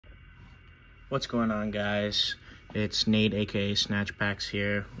What's going on, guys? It's Nate, aka Snatch Packs,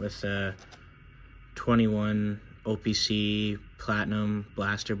 here with a 21 OPC Platinum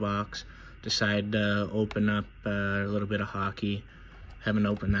Blaster Box. Decided to open up a little bit of hockey. Haven't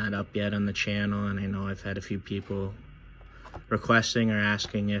opened that up yet on the channel, and I know I've had a few people requesting or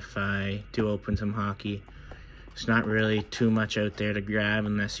asking if I do open some hockey. It's not really too much out there to grab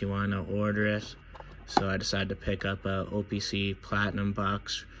unless you want to order it. So I decided to pick up a OPC Platinum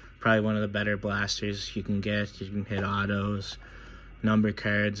box. Probably one of the better blasters you can get. You can hit autos, number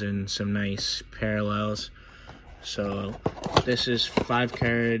cards, and some nice parallels. So this is 5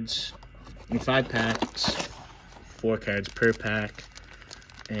 cards in 5 packs, 4 cards per pack,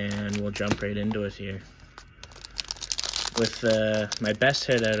 and we'll jump right into it here. With my best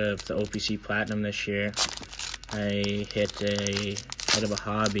hit out of the OPC Platinum this year, I hit out of a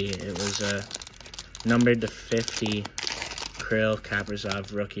hobby. It was a numbered to 50 Krill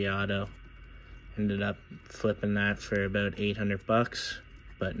Kaprizov rookie auto. Ended up flipping that for about 800 bucks,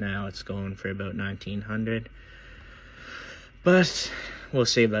 but now it's going for about 1900. But we'll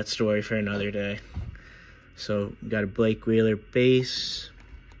save that story for another day. So got a Blake Wheeler base,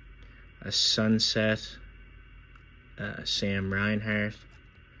 a Sunset, Sam Reinhart.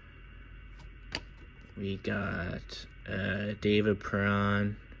 We got David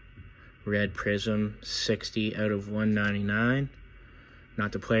Perron Red Prism 60 out of 199.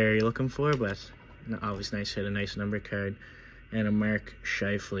 Not the player you're looking for, but always nice to hit a nice number card. And a Mark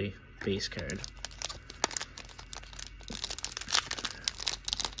Scheifele base card.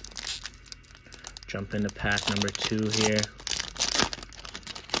 Jump into pack number 2 here.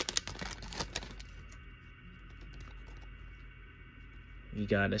 We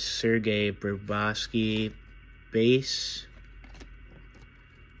got a Sergei Bobrovsky base.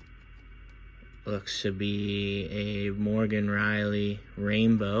 Looks to be a Morgan Riley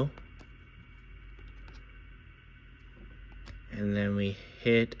rainbow. And then we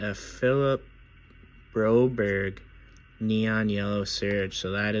hit a Philip Broberg neon yellow surge.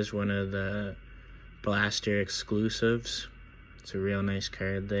 So that is one of the blaster exclusives. It's a real nice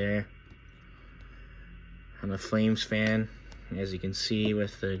card there. I'm a Flames fan, as you can see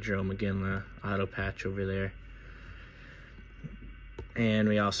with the Joe McGinley auto patch over there. And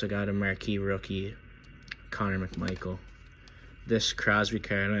we also got a marquee rookie, Connor McMichael. This Crosby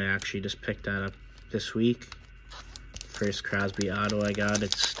card, I actually just picked that up this week. First Crosby auto I got,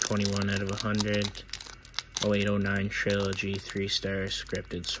 it's 21 out of 100. 0809 Trilogy, 3-star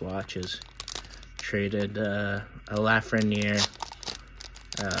scripted swatches. Traded a Lafreniere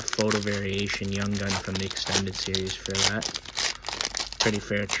photo variation Young Gun from the extended series for that. Pretty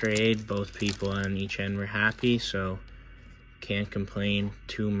fair trade. Both people on each end were happy, so can't complain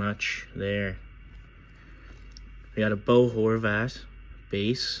too much there. We got a Bo Horvat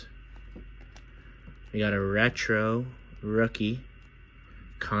base. We got a retro rookie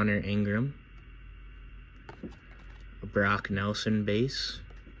Connor Ingram, a Brock Nelson base,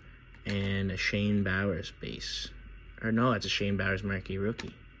 and a Shane Bowers base. Or no, it's a Shane Bowers marquee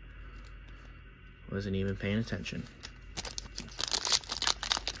rookie. Wasn't even paying attention.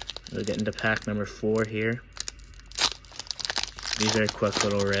 We'll get into pack number 4 here. These are a quick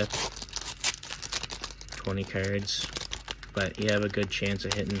little rip. 20 cards. But you have a good chance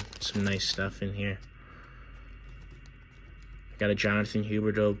of hitting some nice stuff in here. Got a Jonathan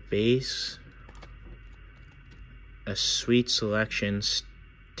Huberdeau base. A sweet selection,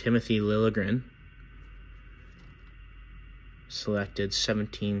 Timothy Liljegren. Selected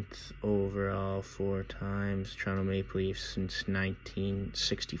 17th overall 4 times. Toronto Maple Leafs since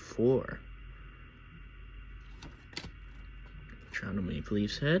 1964. Toronto Maple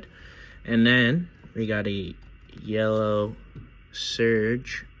Leafs head. And then we got a yellow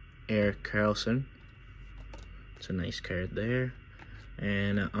Surge Erik Karlsson. It's a nice card there.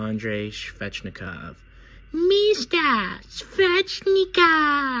 And Andrei Svechnikov. Mr.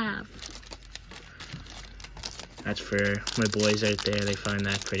 Svechnikov! That's for my boys out there. They find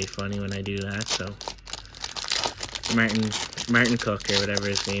that pretty funny when I do that. So Martin Cook, or whatever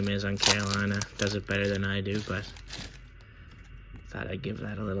his name is on Carolina, does it better than I do, but thought I'd give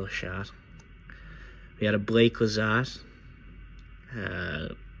that a little shot. We got a Blake Lizotte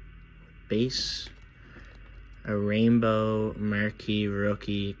base, a rainbow marquee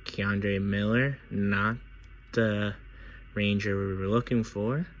rookie Keandre Miller, not the Ranger we were looking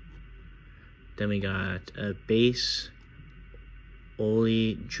for. Then we got a base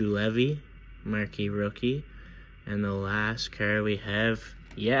Oli Julevi marquee rookie, and the last card we have,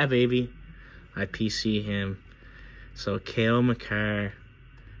 yeah baby, I PC him. So Cale Makar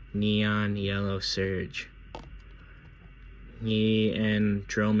neon yellow surge. He and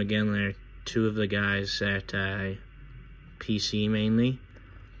Joe McGinley are two of the guys at PC mainly.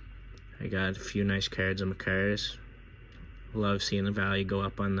 I got a few nice cards of Makars. Love seeing the value go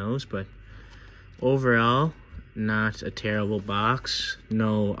up on those, but overall, not a terrible box.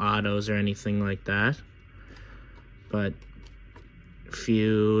 No autos or anything like that, but a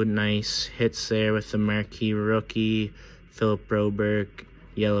few nice hits there with the marquee rookie, Philip Broberg,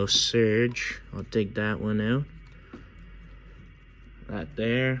 yellow Surge. I'll dig that one out. That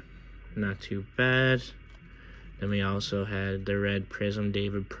there, not too bad. Then we also had the red prism,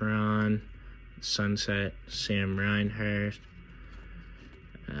 David Perron, sunset, Sam Reinhart,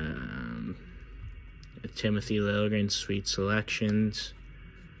 Timothy Liljegren, Sweet Selections,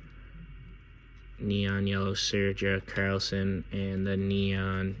 neon yellow Surge, Erik Karlsson, and the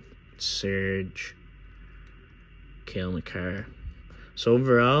neon Surge, Cale Makar. So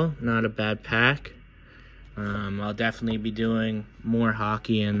overall, not a bad pack. I'll definitely be doing more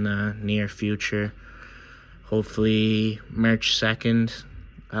hockey in the near future. Hopefully March 2nd,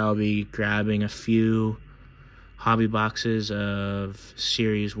 I'll be grabbing a few hobby boxes of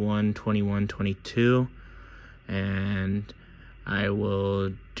Series 1, 21, 22, and I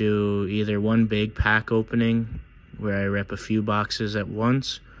will do either one big pack opening where I rip a few boxes at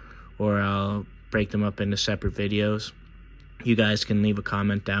once, or I'll break them up into separate videos. You guys can leave a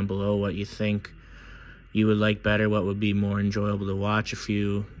comment down below what you think you would like better, what would be more enjoyable to watch, a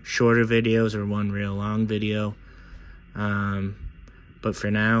few shorter videos or one real long video. But for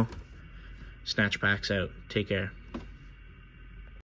now, Snatch Packs out. Take care.